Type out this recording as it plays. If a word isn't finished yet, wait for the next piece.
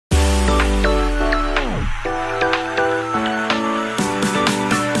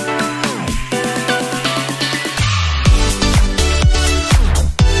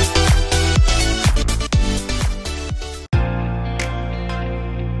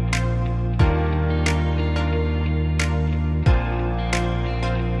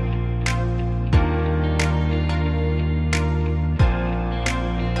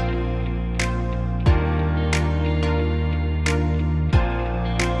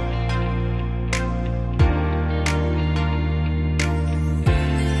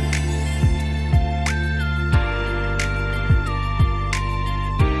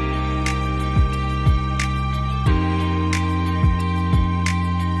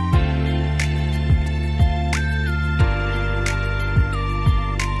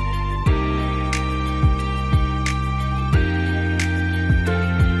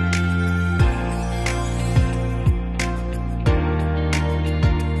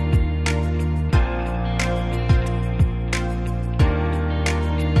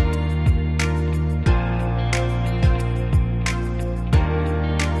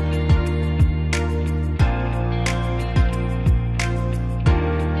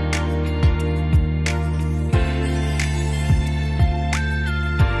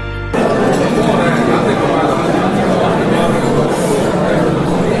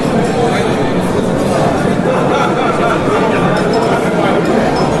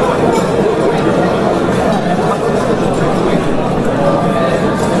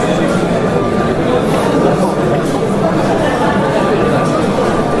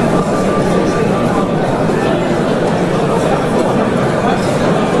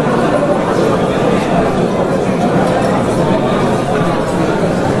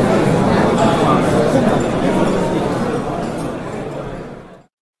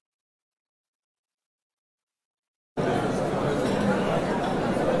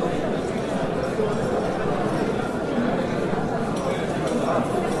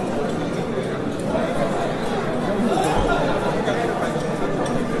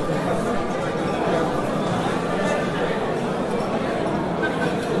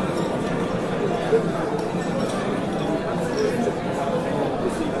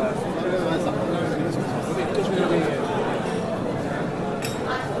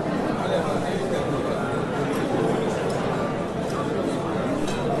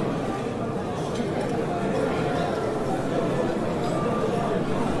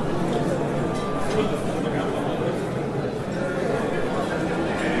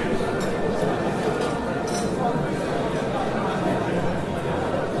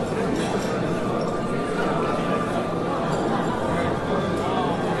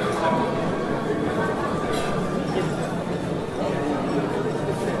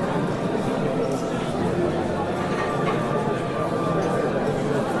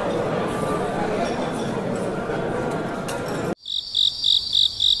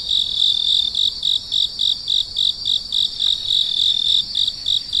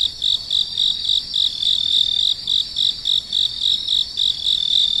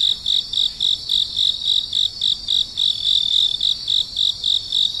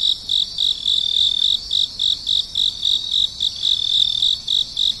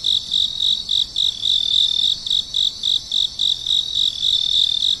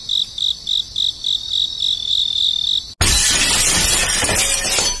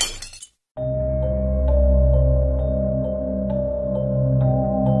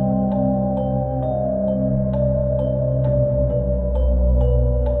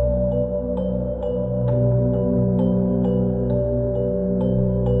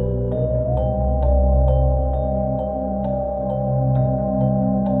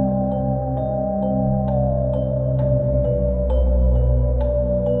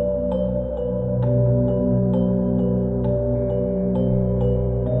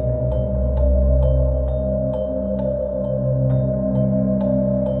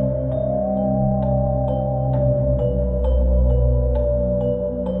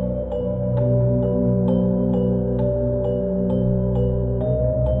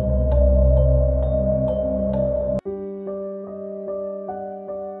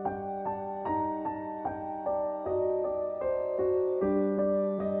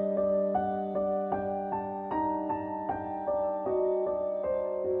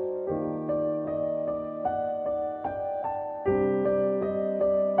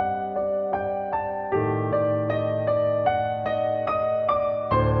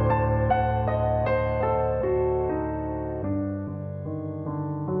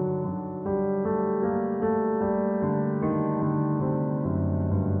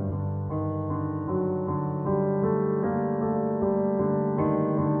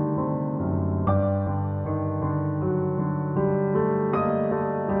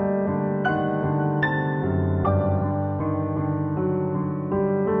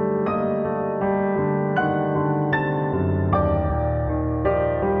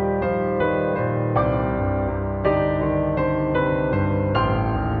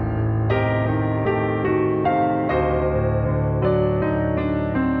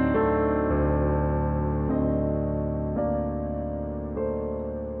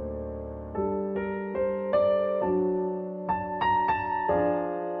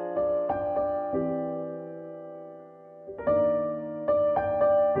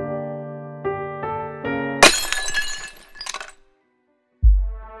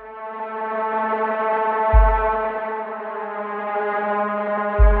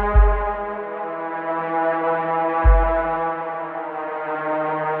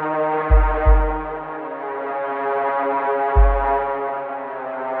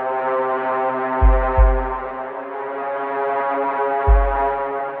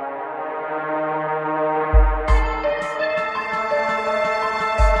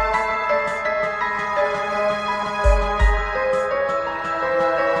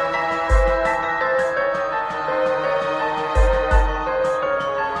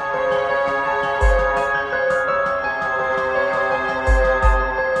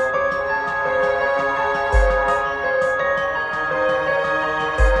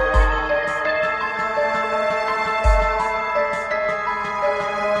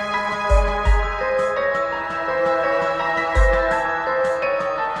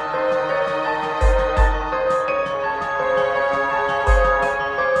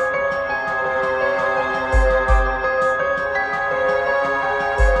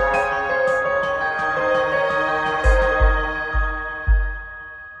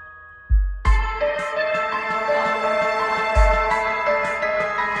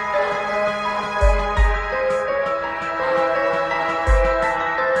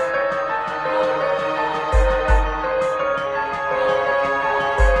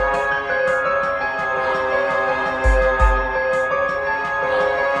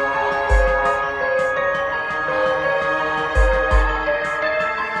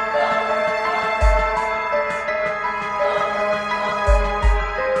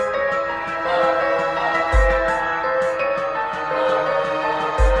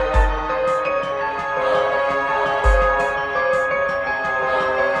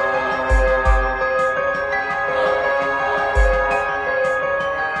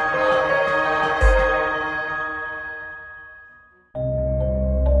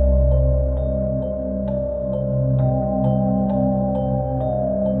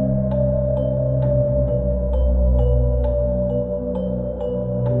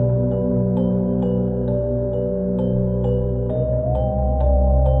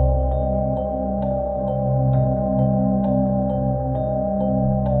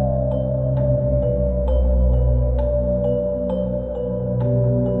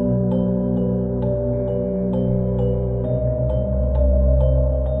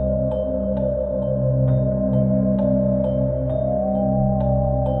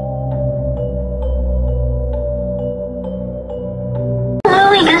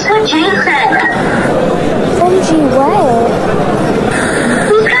Jane said. OMG, what?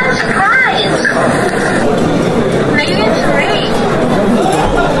 Who's got a surprise? Maybe it's Ray.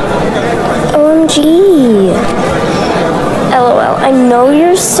 OMG. LOL, I know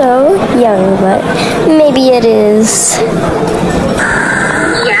you're so young, but maybe it is.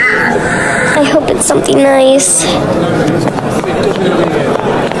 Yeah. I hope it's something nice.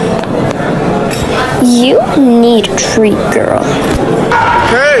 You need a treat, girl.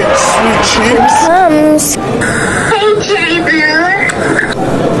 Hey, sweet cheeks. Comes. Hey, Cherry Blue.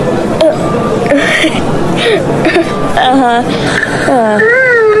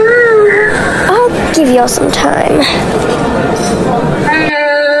 I'll give y'all some time.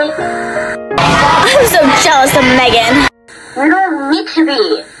 I'm so jealous of Megan. You don't need to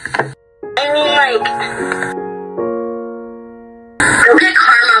be. I mean, like, you'll get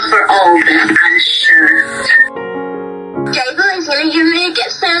karma for all of them, I'm sure. Jaybo is gonna give me a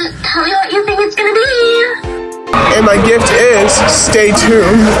gift soon. Tell me what you think it's gonna be. And my gift is, stay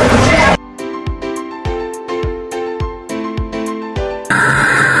tuned.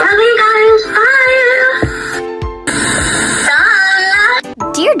 Love you guys. Bye.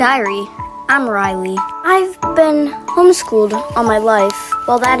 Bye. Dear Diary, I'm Riley. I've been homeschooled all my life.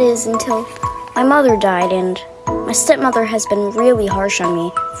 Well, that is until my mother died, and my stepmother has been really harsh on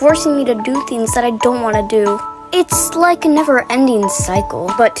me, forcing me to do things that I don't want to do. It's like a never-ending cycle.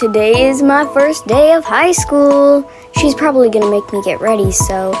 But today is my first day of high school. She's probably gonna make me get ready,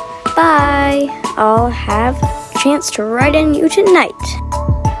 so bye. I'll have a chance to write in you tonight.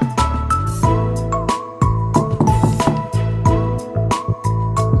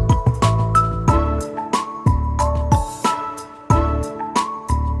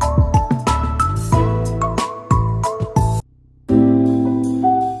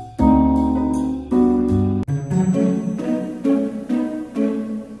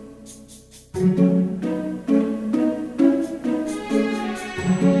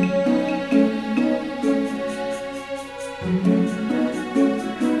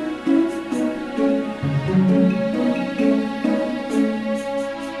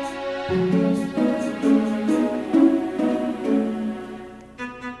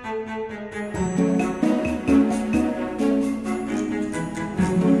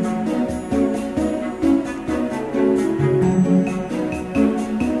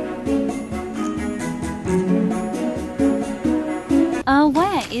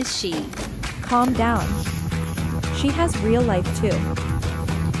 Where is she? Calm down. She has real life too.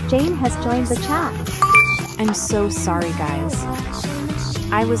 Jane has joined the chat. I'm so sorry, guys.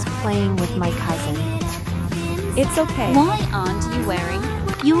 I was playing with my cousin. It's okay. Why aren't you wearing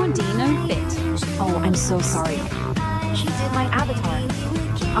your Dino fit? Oh, I'm so sorry. She did my avatar.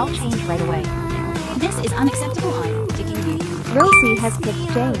 I'll change right away. This is unacceptable. I'm kicking you. Rosie has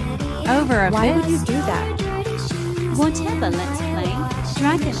picked Jane. Over a Why fist? would you do that? Whatever, let's play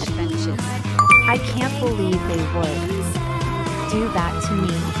Dragon Adventures. I can't believe they would do that to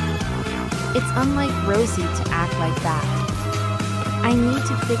me. It's unlike Rosie to act like that. I need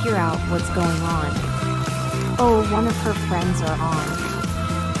to figure out what's going on. Oh, one of her friends are on.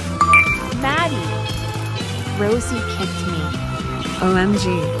 Maddie! Rosie kicked me. OMG,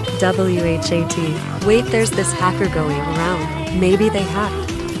 WHAT. Wait, there's this hacker going around. Maybe they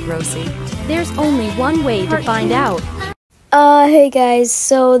hacked Rosie. There's only one way to find out. Hey guys,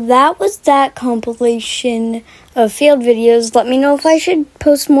 so that was that compilation of failed videos. Let me know if I should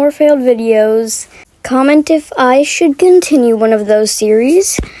post more failed videos. Comment if I should continue one of those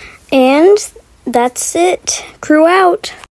series. And that's it. Crew out.